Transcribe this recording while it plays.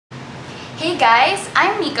Hey guys!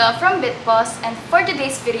 I'm Mica from BitPOS, and for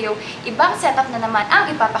today's video, ibang setup na naman ang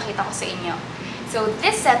ipapakita ko sa inyo. So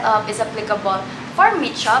this setup is applicable for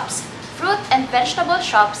meat shops, fruit and vegetable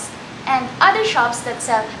shops, and other shops that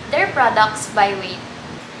sell their products by weight.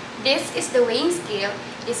 This is the weighing scale.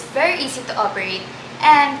 It is very easy to operate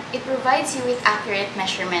and it provides you with accurate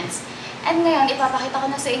measurements. And ngayon, ipapakita ko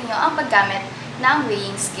na sa inyo ang paggamit ng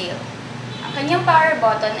weighing scale. Ang kanyang power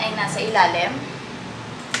button ay nasa ilalim.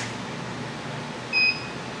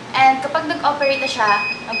 And kapag nag-operate na siya,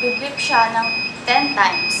 mag-beep siya ng 10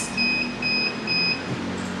 times.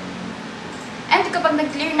 And kapag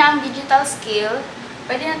nag-clear na ang digital scale,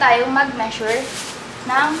 pwede na tayong mag-measure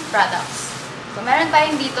ng products. So, meron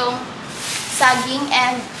tayong ditong saging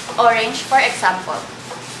and orange, for example.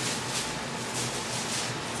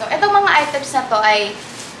 So, itong mga items na to ay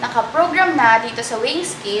naka-program na dito sa weighing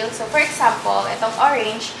scale. So, for example, itong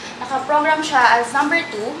orange, naka-program siya as number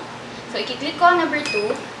 2. So, i-click ko ang number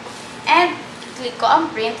 2. And click ko ang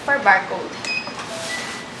print for barcode.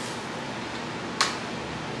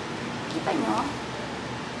 Kita nyo?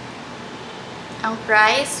 Ang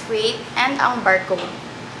price, weight, and ang barcode.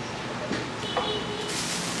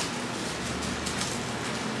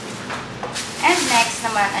 And next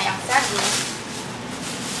naman ay ang saging.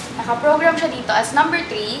 Nakaprogram siya dito as number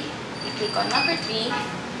 3. I-click ko number 3.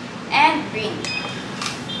 And green.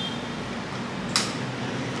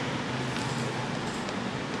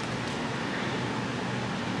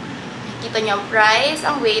 Kita nyo ang price,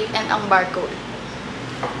 ang weight, and ang barcode.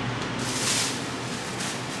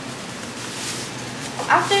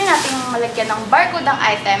 After natin malagyan ng barcode ang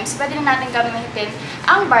items, pwede na natin gamitin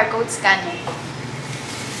ang barcode scanner.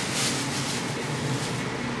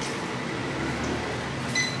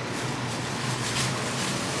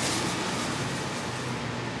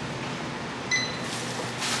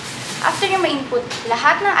 After nyo ma-input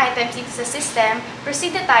lahat ng items dito sa system,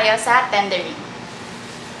 proceed na tayo sa tendering.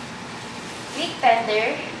 Click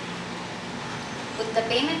tender, put the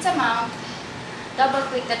payment amount,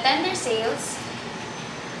 double-click the tender sales,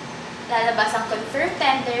 lalabas ang confirm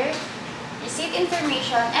tender, receipt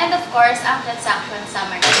information, and of course, ang transaction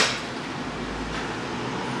summary.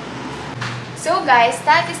 So guys,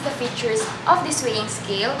 that is the features of this weighing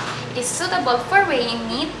scale. It is suitable for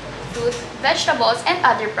weighing meat, fruit, vegetables, and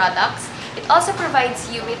other products. It also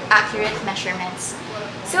provides you with accurate measurements.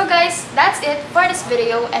 So guys, that's it for this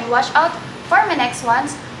video, and watch out for my next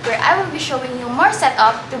ones where I will be showing you more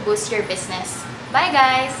setup to boost your business. Bye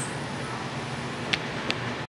guys!